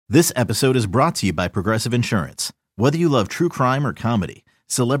This episode is brought to you by Progressive Insurance. Whether you love true crime or comedy,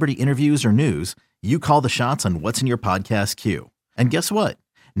 celebrity interviews or news, you call the shots on what's in your podcast queue. And guess what?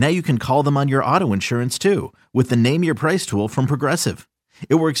 Now you can call them on your auto insurance too with the Name Your Price tool from Progressive.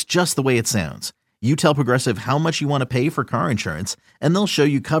 It works just the way it sounds. You tell Progressive how much you want to pay for car insurance, and they'll show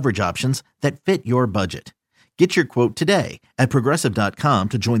you coverage options that fit your budget. Get your quote today at Progressive.com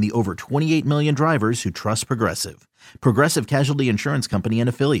to join the over 28 million drivers who trust Progressive. Progressive Casualty Insurance Company and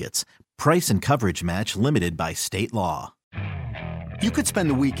Affiliates. Price and coverage match limited by state law. You could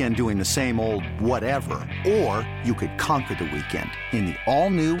spend the weekend doing the same old whatever, or you could conquer the weekend in the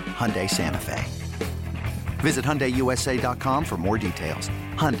all-new Hyundai Santa Fe. Visit HyundaiUSA.com for more details.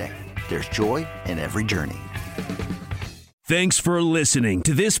 Hyundai, there's joy in every journey. Thanks for listening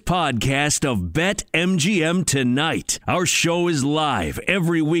to this podcast of BetMGM Tonight. Our show is live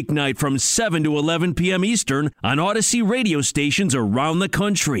every weeknight from 7 to 11 p.m. Eastern on Odyssey radio stations around the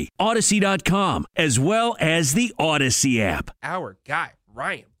country, Odyssey.com, as well as the Odyssey app. Our guy,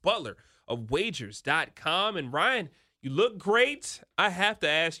 Ryan Butler of Wagers.com. And Ryan, you look great. I have to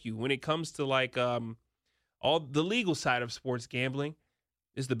ask you, when it comes to like all the legal side of sports gambling,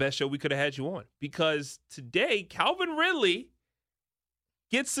 is the best show we could have had you on, because today Calvin Ridley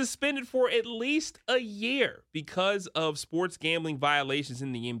gets suspended for at least a year because of sports gambling violations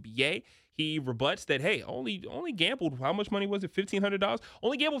in the NBA. He rebuts that, hey, only gambled, how much money was it? $1,500?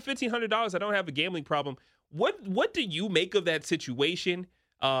 Only gambled $1,500. I don't have a gambling problem. What do you make of that situation,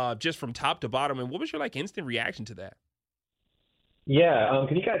 just from top to bottom, and what was your instant reaction to that? Yeah,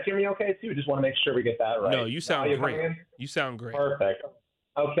 can you guys hear me okay too? Just want to make sure we get that right. No, you sound great. You sound great. Perfect.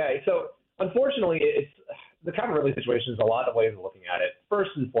 Okay, so unfortunately, it's the Calvin Ridley situation is a lot of ways of looking at it.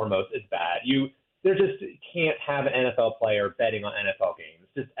 First and foremost, it's bad. There just can't have an NFL player betting on NFL games,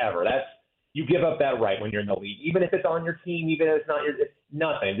 just ever. You give up that right when you're in the league, even if it's on your team, even if it's not it's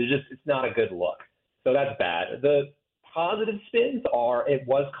nothing. It's not a good look. So that's bad. The positive spins are it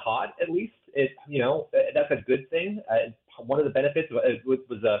was caught at least. That's a good thing. One of the benefits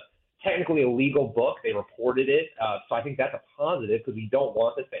was a technically a legal book. They reported it. So I think that's a positive because we don't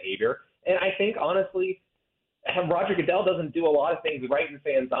want this behavior. And I think, honestly, Roger Goodell doesn't do a lot of things right in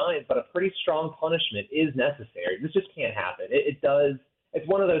fans' eyes, but a pretty strong punishment is necessary. This just can't happen. It does. It's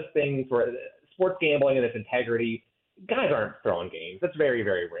one of those things where sports gambling and its integrity, guys aren't throwing games. That's very,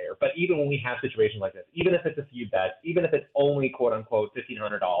 very rare. But even when we have situations like this, even if it's a few bets, even if it's only, quote unquote,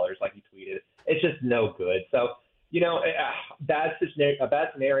 $1,500 like you tweeted, it's just no good. So, a bad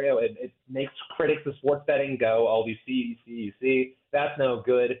scenario. It makes critics of sports betting go, oh, you see. That's no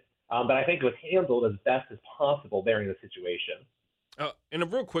good. But I think it was handled as best as possible during the situation. And a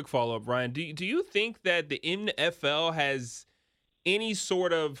real quick follow-up, Ryan. Do you think that the NFL has any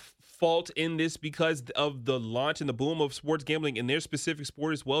sort of fault in this because of the launch and the boom of sports gambling in their specific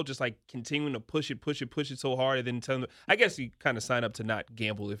sport as well, just continuing to push it so hard, and then telling them, I guess you kind of sign up to not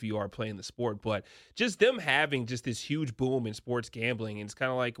gamble if you are playing the sport, but just them having just this huge boom in sports gambling, and it's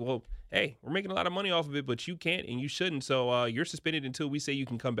kind of like, well, hey, we're making a lot of money off of it, but you can't and you shouldn't, so you're suspended until we say you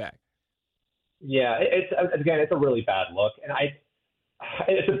can come back. Yeah, it's a really bad look, and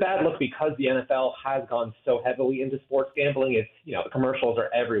it's a bad look because the NFL has gone so heavily into sports gambling. It's, the commercials are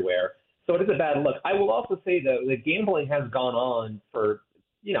everywhere. So it is a bad look. I will also say, though, that gambling has gone on for,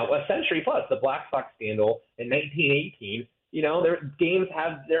 a century plus. The Black Sox scandal in 1918,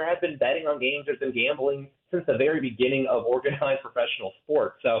 there have been betting on games. There's been gambling since the very beginning of organized professional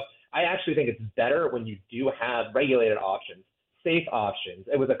sports. So I actually think it's better when you do have regulated options, safe options.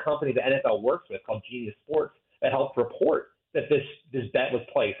 It was a company the NFL works with called Genius Sports that helped report that this bet was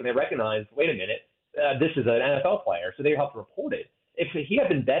placed, and they recognized, wait a minute, this is an NFL player, so they helped report it. If he had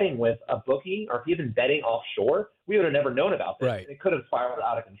been betting with a bookie or if he had been betting offshore, we would have never known about this. Right. It could have spiraled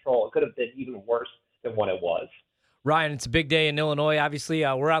out of control. It could have been even worse than what it was. Ryan, it's a big day in Illinois. Obviously,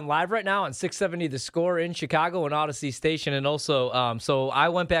 we're on live right now on 670 The Score in Chicago and Odyssey Station. And also, so I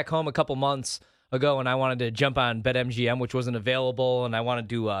went back home a couple months ago, and I wanted to jump on BetMGM, which wasn't available, and I wanted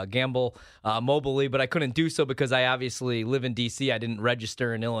to gamble mobilely, but I couldn't do so because I obviously live in D.C. I didn't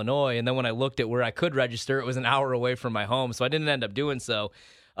register in Illinois, and then when I looked at where I could register, it was an hour away from my home, so I didn't end up doing so.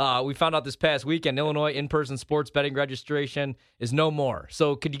 We found out this past weekend, Illinois in-person sports betting registration is no more.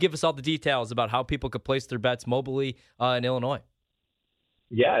 So could you give us all the details about how people could place their bets mobilely in Illinois?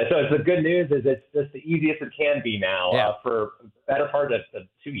 Yeah, so the good news is it's just the easiest it can be now for the better part of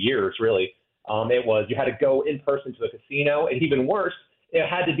 2 years, really. It was you had to go in person to a casino, and even worse, it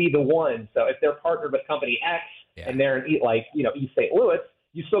had to be the one. So if they're partnered with company X and they're in East St. Louis,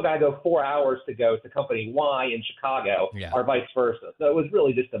 you still got to go 4 hours to go to company Y in Chicago or vice versa. So it was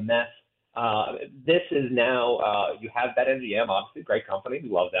really just a mess. This is now, you have BetMGM, obviously, great company. We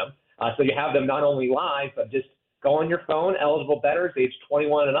love them. So you have them not only live, but just go on your phone, eligible bettors, age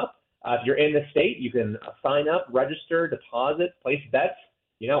 21 and up. If you're in the state, you can sign up, register, deposit, place bets,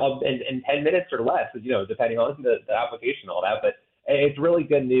 in 10 minutes or less, depending on the application and all that. But it's really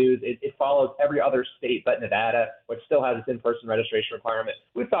good news. It follows every other state but Nevada, which still has its in-person registration requirement.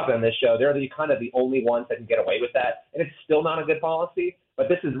 We've talked on this show. They're the only ones that can get away with that, and it's still not a good policy. But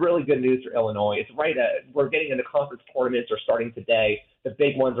this is really good news for Illinois. It's we're getting into conference tournaments are starting today. The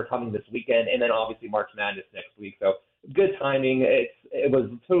big ones are coming this weekend, and then obviously March Madness next week. So good timing. It was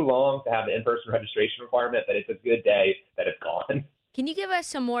too long to have the in-person registration requirement, but it's a good day that it's gone. Can you give us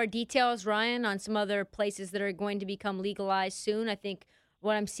some more details, Ryan, on some other places that are going to become legalized soon? I think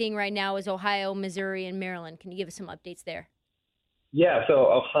what I'm seeing right now is Ohio, Missouri, and Maryland. Can you give us some updates there? Yeah, so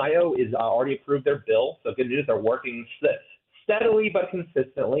Ohio is already approved their bill. So good news, they're working steadily but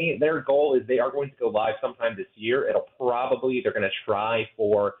consistently. Their goal is they are going to go live sometime this year. They're going to try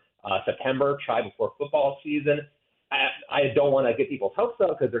for September, try before football season. I don't want to get people's hopes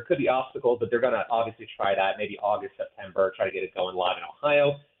up because there could be obstacles, but they're going to obviously try that maybe August, September, try to get it going live in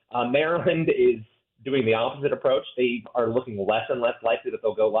Ohio. Maryland is doing the opposite approach. They are looking less and less likely that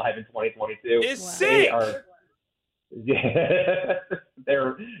they'll go live in 2022. It's sick.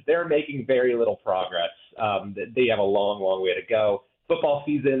 They're making very little progress. They have a long, long way to go. Football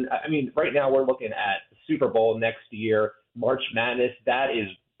season, right now we're looking at the Super Bowl next year, March Madness. That is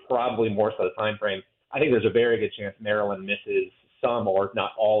probably more so the time frame. I think there's a very good chance Maryland misses some or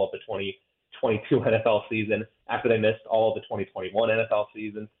not all of the 2022 NFL season after they missed all of the 2021 NFL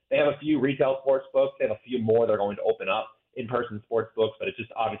season. They have a few retail sports books. They have a few more they're going to open up in-person sports books, but it's just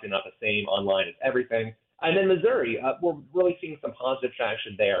obviously not the same. Online is everything. And then Missouri, we're really seeing some positive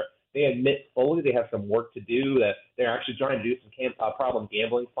traction there. They admit fully they have some work to do, that they're actually trying to do some problem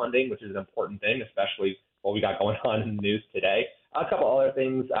gambling funding, which is an important thing, especially what we got going on in the news today. A couple other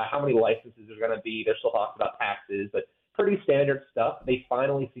things, how many licenses are going to be. They're still talking about taxes, but pretty standard stuff. They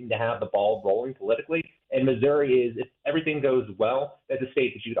finally seem to have the ball rolling politically. And Missouri is, if everything goes well, that's a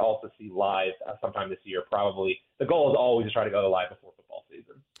state that you'd also see live sometime this year, probably. The goal is always to try to go live before football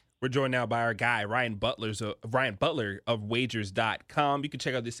season. We're joined now by our guy, Ryan Butler of Wagers.com. You can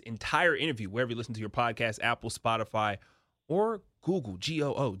check out this entire interview wherever you listen to your podcast, Apple, Spotify, or Google,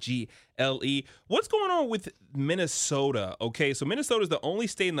 Google. What's going on with Minnesota? Okay, so Minnesota is the only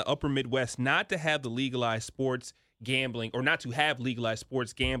state in the upper Midwest not to have the legalized sports gambling, or not to have legalized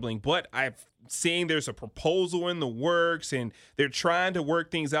sports gambling, but I'm seeing there's a proposal in the works and they're trying to work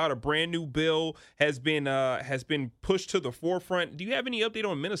things out. A brand new bill has been pushed to the forefront. Do you have any update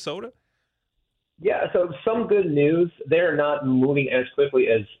on Minnesota? Yeah, so some good news. They're not moving as quickly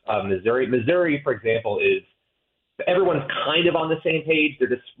as Missouri. Missouri, for example, is everyone's kind of on the same page. They're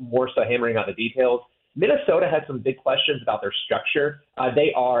just more so hammering out the details. Minnesota has some big questions about their structure.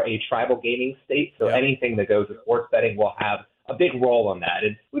 They are a tribal gaming state, so anything that goes to sports betting will have a big role on that.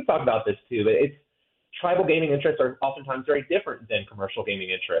 And we've talked about this too, but tribal gaming interests are oftentimes very different than commercial gaming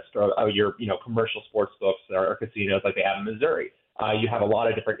interests or your commercial sports books or casinos like they have in Missouri. You have a lot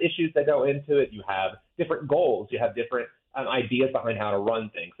of different issues that go into it. You have different goals. You have different ideas behind how to run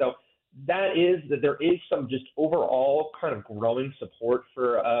things. So there is some just overall kind of growing support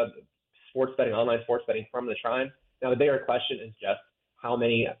for sports betting, online sports betting from the tribes. Now, the bigger question is just how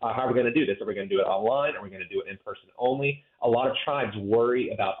are we going to do this? Are we going to do it online? Are we going to do it in person only? A lot of tribes worry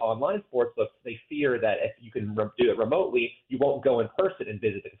about online sports books. They fear that if you can do it remotely, you won't go in person and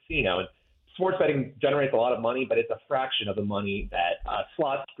visit the casino. And sports betting generates a lot of money, but it's a fraction of the money that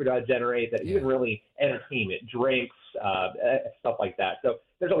slots generate, that even really entertainment, drinks, stuff like that. So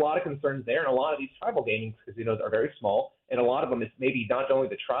there's a lot of concerns there, and a lot of these tribal gaming casinos are very small, and a lot of them is maybe not only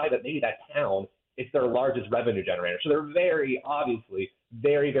the tribe, but maybe that town is their largest revenue generator. So they're very, obviously,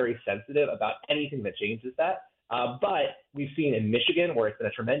 very, very sensitive about anything that changes that. But we've seen in Michigan, where it's been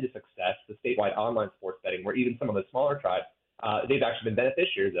a tremendous success, the statewide online sports betting, where even some of the smaller tribes, they've actually been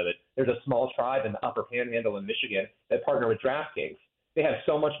beneficiaries of it. There's a small tribe in the Upper Panhandle in Michigan that partner with DraftKings. They have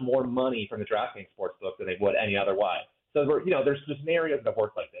so much more money from the DraftKings sportsbook than they would any other way. So there's just scenarios that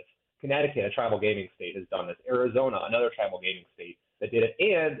work like this. Connecticut, a tribal gaming state, has done this. Arizona, another tribal gaming state that did it.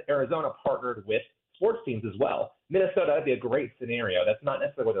 And Arizona partnered with sports teams as well. Minnesota would be a great scenario. That's not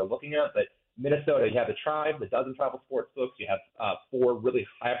necessarily what they're looking at, but Minnesota, you have the tribe, the dozen tribal sports books. You have 4 really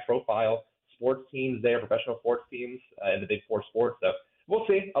high-profile sports teams there, professional sports teams in the big 4 sports. So we'll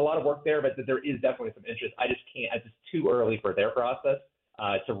see. A lot of work there, but there is definitely some interest. It's just too early for their process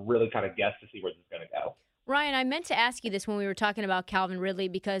to really kind of guess to see where this is going to go. Ryan, I meant to ask you this when we were talking about Calvin Ridley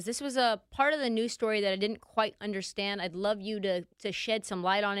because this was a part of the news story that I didn't quite understand. I'd love you to shed some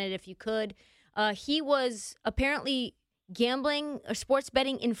light on it if you could. He was apparently gambling or sports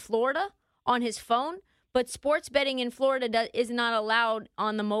betting in Florida on his phone, but sports betting in Florida is not allowed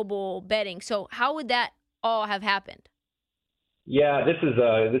on the mobile betting. So how would that all have happened? Yeah, this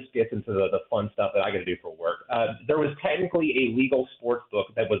gets into the fun stuff that I got to do for work. There was technically a legal sports book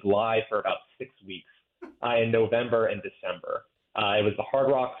that was live for about 6 weeks in November and December. It was the Hard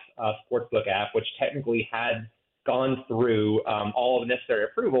Rock Sportsbook app, which technically had gone through all of the necessary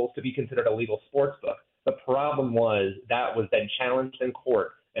approvals to be considered a legal sports book. The problem was that was then challenged in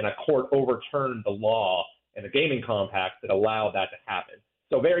court, and a court overturned the law and the gaming compact that allowed that to happen.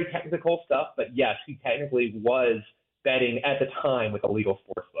 So very technical stuff, but yes, he technically was betting at the time with a legal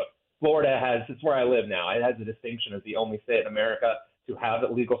sports book. Florida has, it's where I live now, it has a distinction as the only state in America to have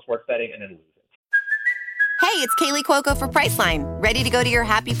legal sports betting and then lose it. Hey, it's Kaylee Cuoco for Priceline. Ready to go to your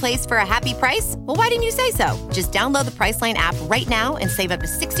happy place for a happy price? Well, why didn't you say so? Just download the Priceline app right now and save up to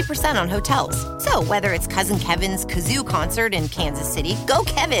 60% on hotels. So whether it's Cousin Kevin's Kazoo Concert in Kansas City, go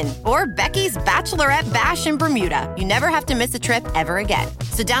Kevin, or Becky's Bachelorette Bash in Bermuda, you never have to miss a trip ever again.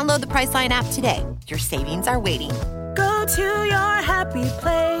 So download the Priceline app today. Your savings are waiting. Go to your happy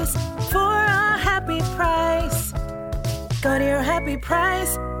place for a happy price. Go to your happy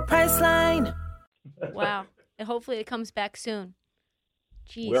price, Priceline. Wow. And hopefully it comes back soon.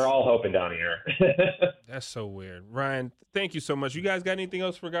 Jeez. We're all hoping down here. That's so weird. Ryan, thank you so much. You guys got anything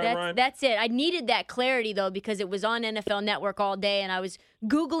else for Ryan? That's it. I needed that clarity, though, because it was on NFL Network all day, and I was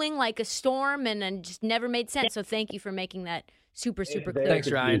Googling like a storm, and it just never made sense. So thank you for making that super clear. Thanks,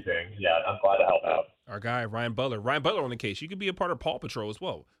 Ryan. Yeah, I'm glad to help out. Our guy, Ryan Butler. Ryan Butler on the case. You could be a part of Paw Patrol as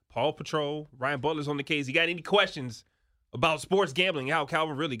well. Paw Patrol, Ryan Butler's on the case. You got any questions about sports gambling, how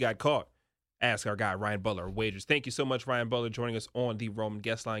Calvin really got caught? Ask our guy, Ryan Butler, Wagers. Thank you so much, Ryan Butler, joining us on the Roman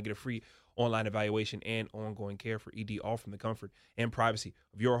Guest Line. Get a free online evaluation and ongoing care for ED, all from the comfort and privacy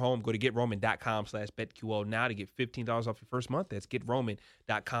of your home. Go to GetRoman.com/BetQL now to get $15 off your first month. That's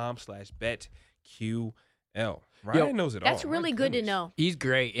GetRoman.com/BetQL. Ryan knows it all. That's really good to know. He's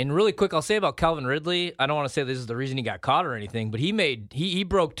great. And really quick, I'll say about Calvin Ridley, I don't want to say this is the reason he got caught or anything, but he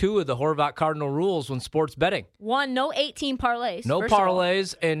broke 2 of the Horvath Cardinal rules when sports betting. 1, no 18 parlays. No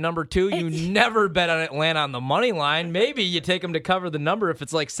parlays. And number 2, you never bet on Atlanta on the money line. Maybe you take him to cover the number if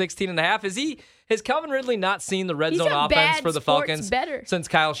it's like 16.5. Has Calvin Ridley not seen the red zone offense for the Falcons since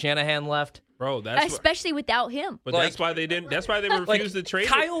Kyle Shanahan left? Bro, especially without him. But that's why they didn't. That's why they refused to trade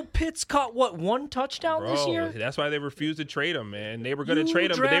him. Kyle Pitts caught 1 touchdown this year? That's why they refused to trade him, man. They were going to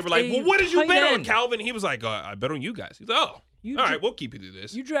trade him, but they were like, "Well, what did you bet on, Calvin?" He was like, "I bet on you guys." He's like, "Oh, all right, we'll keep you to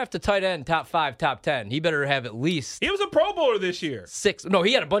this." You draft a tight end, top 5, top 10. He better have at least. He was a Pro Bowler this year. 6. No,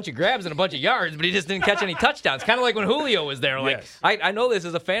 he had a bunch of grabs and a bunch of yards, but he just didn't catch any touchdowns. Kind of like when Julio was there. Like yes. I know this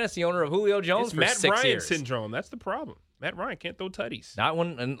as a fantasy owner of Julio Jones it's for Matt 6 Ryan years. syndrome. That's the problem. Matt Ryan can't throw tutties. Not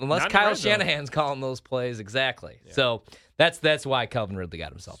unless Kyle Shanahan's calling those plays exactly. Yeah. So that's why Calvin Ridley got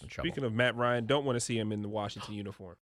himself in trouble. Speaking of Matt Ryan, don't want to see him in the Washington uniform.